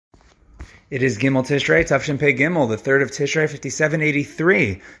It is Gimel Tishrei, Tafshin Pei Gimel, the 3rd of Tishrei,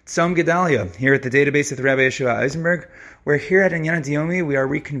 5783, Tzom Gedalia, here at the database with Rabbi Yeshua Eisenberg. We're here at Inyana D'Yomi. We are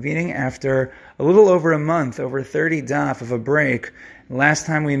reconvening after a little over a month, over 30 daf of a break. Last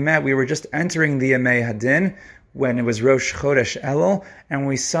time we met, we were just entering the Yemei Hadin, when it was Rosh Chodesh Elul, and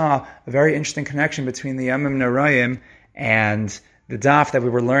we saw a very interesting connection between the Yomim Nora'im and the daf that we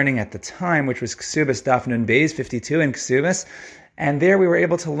were learning at the time, which was Kesuvos daf Nun Beis 52 in Kesuvos. And there we were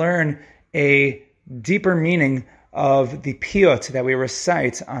able to learn a deeper meaning of the piyut that we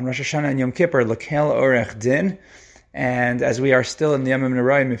recite on Rosh Hashanah and Yom Kippur, Lekel Orech Din. And as we are still in the Yomim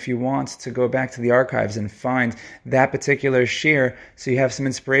Nora'im, if you want to go back to the archives and find that particular shir, so you have some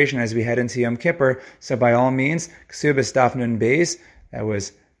inspiration as we head into Yom Kippur, so by all means, Kesuvos daf Nun Beis, that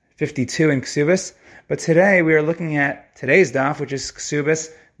was 52 in Kesuvos. But today we are looking at today's daf, which is Kesuvos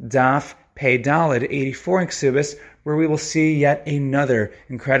daf Pei Daled 84 in Kesuvos, where we will see yet another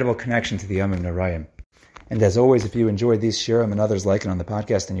incredible connection to the Yomim Nora'im. And as always, if you enjoyed these shirim and others like it on the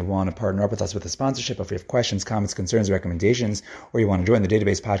podcast and you want to partner up with us with a sponsorship, or if you have questions, comments, concerns, recommendations, or you want to join the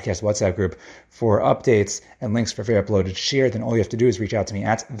Database Podcast WhatsApp group for updates and links for free uploaded shir, then all you have to do is reach out to me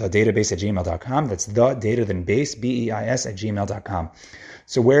at thedatabase@gmail.com. That's the data then base, BEIS @gmail.com.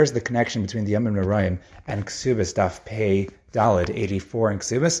 So where's the connection between the Yomim Nora'im and Kesuvos daf Pei Daled 84 in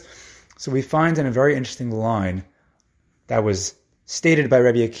Kesuvos? So we find in a very interesting line that was stated by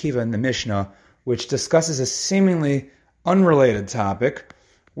Rabbi Akiva in the Mishnah, which discusses a seemingly unrelated topic,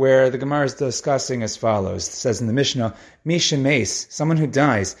 where the Gemara is discussing as follows. It says in the Mishnah, Misha Meis, someone who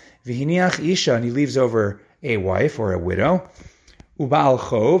dies, V'hiniach Isha, and he leaves over a wife or a widow, Uba'al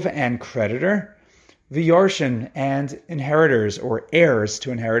Chov, and creditor, V'yarshin, and inheritors or heirs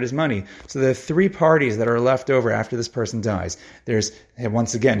to inherit his money. So there are three parties that are left over after this person dies. There's,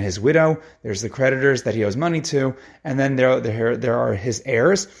 once again, his widow, there's the creditors that he owes money to, and then there are his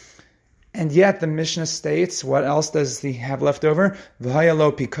heirs. And yet the Mishnah states, what else does he have left over? He has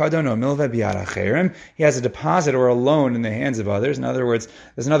a deposit or a loan in the hands of others. In other words,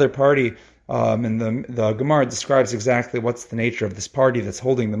 there's another party, and the Gemara describes exactly what's the nature of this party that's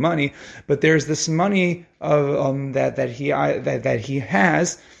holding the money. But there's this money of that he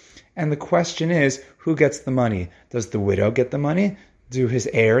has, and the question is, who gets the money? Does the widow get the money? Do his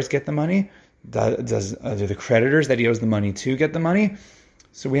heirs get the money? Do the creditors that he owes the money to get the money?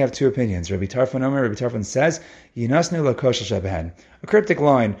 So we have two opinions. Rabbi Tarfon says, Yinasnu lakoshel shebehen, a cryptic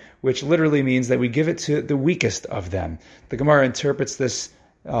line, which literally means that we give it to the weakest of them. The Gemara interprets this,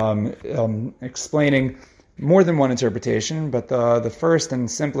 explaining more than one interpretation, but the first and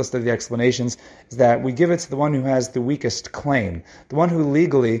simplest of the explanations is that we give it to the one who has the weakest claim, the one who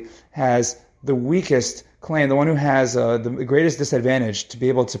legally has the weakest claim, the one who has the greatest disadvantage to be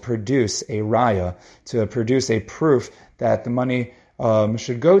able to produce a raya, to produce a proof that the money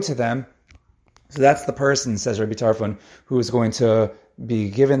should go to them. So that's the person, says Rabbi Tarfon, who is going to be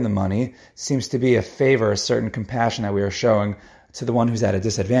given the money. Seems to be a favor, a certain compassion that we are showing to the one who's at a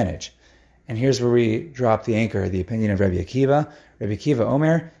disadvantage. And here's where we drop the anchor, the opinion of Rabbi Akiva. Rabbi Akiva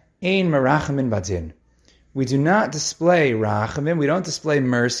Omer, Ein Rachamim B'Din. We do not display Rachamim, we don't display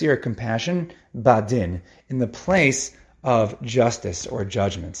mercy or compassion, B'Din, in the place of justice or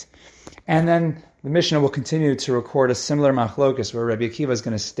judgment. And then the Mishnah will continue to record a similar machlokus where Rabbi Akiva is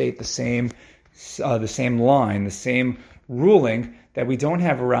going to state the same line, the same ruling, that we don't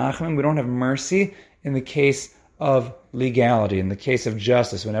have rachamim, we don't have mercy in the case of legality, in the case of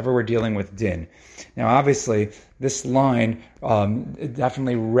justice, whenever we're dealing with din. Now, obviously, this line it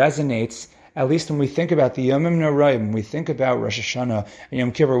definitely resonates, at least when we think about the Yomim Nora'im, when we think about Rosh Hashanah and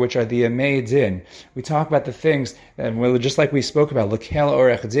Yom Kippur, which are the Yemei Din, we talk about the things, and just like we spoke about, Lekel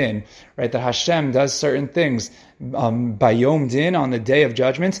Orech Din, right, that Hashem does certain things by Yom Din, on the day of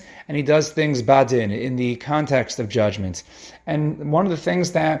judgment, and He does things Badin, in the context of judgment. And one of the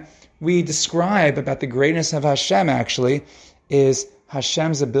things that we describe about the greatness of Hashem, actually, is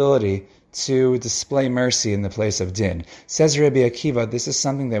Hashem's ability to display mercy in the place of din. Says Rabbi Akiva, this is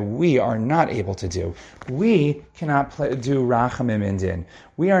something that we are not able to do. We cannot do rachamim in din.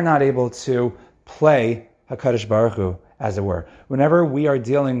 We are not able to play HaKadosh Baruch Hu, as it were. Whenever we are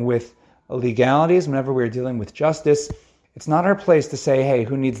dealing with legalities, whenever we are dealing with justice, it's not our place to say, hey,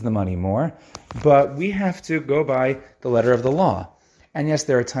 who needs the money more? But we have to go by the letter of the law. And yes,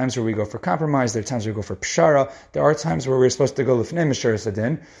 there are times where we go for compromise, there are times where we go for pshara, there are times where we're supposed to go lifnei mishuras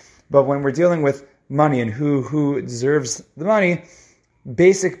hadin. But when we're dealing with money and who deserves the money,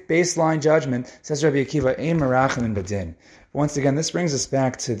 basic baseline judgment, says Rabbi Akiva, Ein Merachim B'Din. Once again, this brings us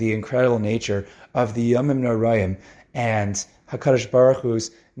back to the incredible nature of the Yomim Nora'im and HaKadosh Baruch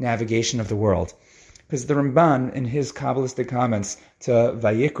Hu's navigation of the world. because the Ramban, in his Kabbalistic comments to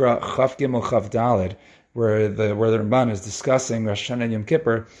Vayikra Chav Gimel Chav Daled, where the Ramban is discussing Rosh Hashanah and Yom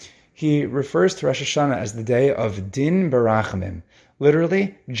Kippur, he refers to Rosh Hashanah as the day of Din B'Rachamim,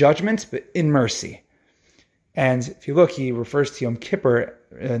 literally judgment but in mercy. And if you look, he refers to Yom Kippur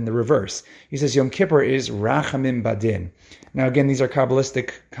in the reverse. He says Yom Kippur is Rachamim B'Din. Now again, these are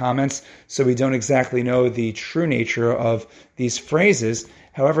Kabbalistic comments, so we don't exactly know the true nature of these phrases.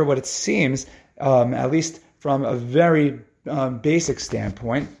 However, what it seems, at least from a very basic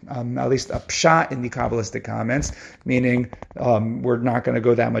standpoint, at least a pshat in the Kabbalistic comments, meaning we're not going to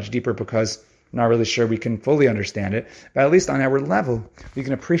go that much deeper because I'm not really sure we can fully understand it, but at least on our level, we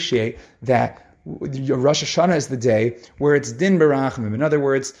can appreciate that Rosh Hashanah is the day where it's Din B'Rachamim. In other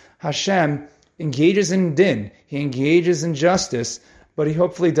words, Hashem engages in Din. He engages in justice, but he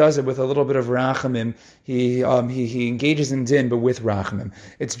hopefully does it with a little bit of Rachamim. He engages in Din, but with Rachamim.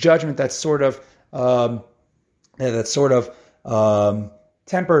 It's judgment that's sort of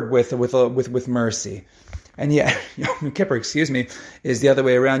tempered with mercy. And yet, Yom Kippur, is the other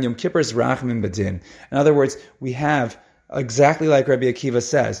way around. Yom Kippur is Rachamim B'Din. In other words, we have, exactly like Rabbi Akiva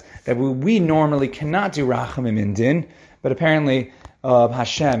says, that we normally cannot do Rachamim in Din, but apparently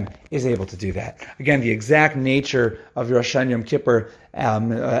Hashem is able to do that. Again, the exact nature of Rosh Hashanah Yom Kippur,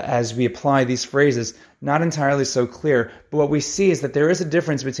 as we apply these phrases, not entirely so clear, but what we see is that there is a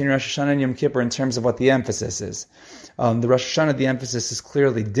difference between Rosh Hashanah and Yom Kippur in terms of what the emphasis is. The Rosh Hashanah, the emphasis is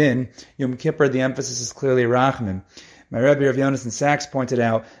clearly Din. Yom Kippur, the emphasis is clearly Rachamim. My Rebbe Rav Yonason Sachs pointed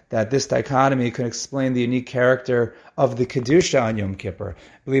out that this dichotomy could explain the unique character of the Kedusha on Yom Kippur.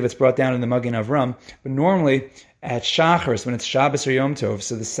 I believe it's brought down in the Magen Avram, but normally at Shacharis, when it's Shabbos or Yom Tov,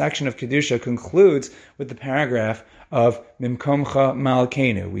 so the section of Kedusha concludes with the paragraph of Mimkomcha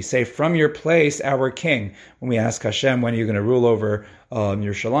Malkeinu. We say, from your place, our king, when we ask Hashem, when are you going to rule over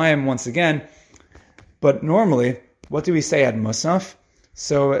Yerushalayim once again? But normally, what do we say at Musaf?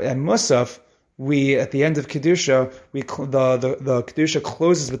 So at Musaf, we, at the end of Kedusha, the Kedusha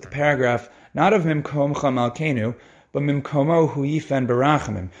closes with the paragraph, not of Mimkomcha Malkeinu, but Mimkomo hu yifen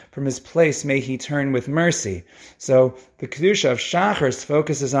B'Rachamim. From his place may he turn with mercy. So the Kedusha of Shachris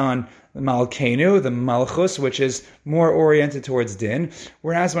focuses on the Malkeinu, the Malchus, which is more oriented towards Din,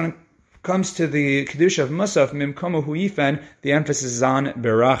 whereas when it comes to the Kedusha of Musaf, Mimkomo hu yifen, the emphasis is on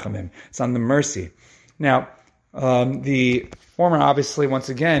B'Rachamim. It's on the mercy. Now, the former, obviously, once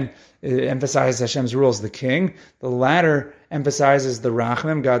again, it emphasizes Hashem's role as the king. The latter emphasizes the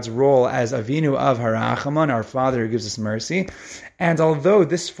Rachamim, God's role as Avinu of Harachamon, our Father who gives us mercy. And although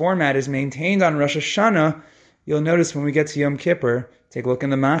this format is maintained on Rosh Hashanah, you'll notice when we get to Yom Kippur, take a look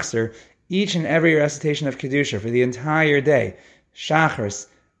in the Machzor, each and every recitation of Kedusha for the entire day, Shachris,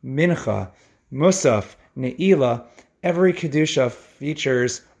 Mincha, Musaf, Ne'ilah, every Kedusha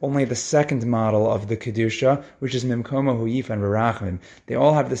features only the second model of the Kedusha, which is Mimkomo hu yifen B'Rachamim. They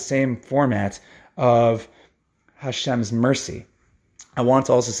all have the same format of Hashem's mercy. I want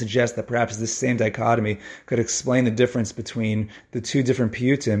to also suggest that perhaps this same dichotomy could explain the difference between the two different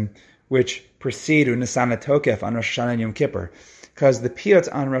piyutim which precede Nisan Tokef on Rosh Hashanah and Yom Kippur. Because the piyut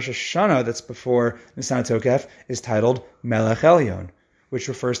on Rosh Hashanah that's before Nisan Tokef is titled Melech Elyon, which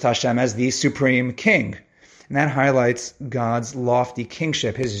refers to Hashem as the supreme king. And that highlights God's lofty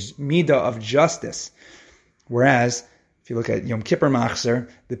kingship, his midah of justice. Whereas, if you look at Yom Kippur Machzor,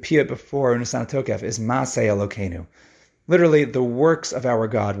 the piyut before Nisan Tokef is Masei Elokeinu. Literally, the works of our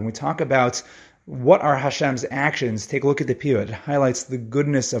God. When we talk about what are Hashem's actions, take a look at the piyut. It highlights the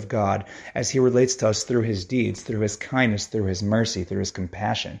goodness of God as he relates to us through his deeds, through his kindness, through his mercy, through his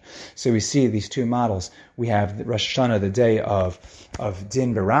compassion. So we see these two models. We have Rosh Hashanah, the day of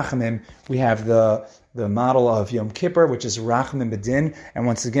Din B'Rachamim. We have the model of Yom Kippur, which is Rachamim B'Din. And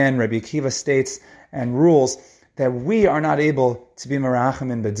once again, Rabbi Akiva states and rules that we are not able to be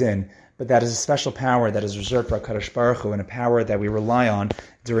Merachamim B'Din, but that is a special power that is reserved for HaKadosh Baruch Hu and a power that we rely on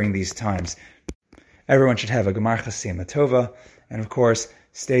during these times. Everyone should have a Gemar Chasima Tova, and of course,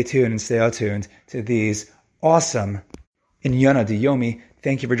 stay tuned and stay attuned to these awesome Inyana D'Yomi.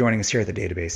 Thank you for joining us here at the database.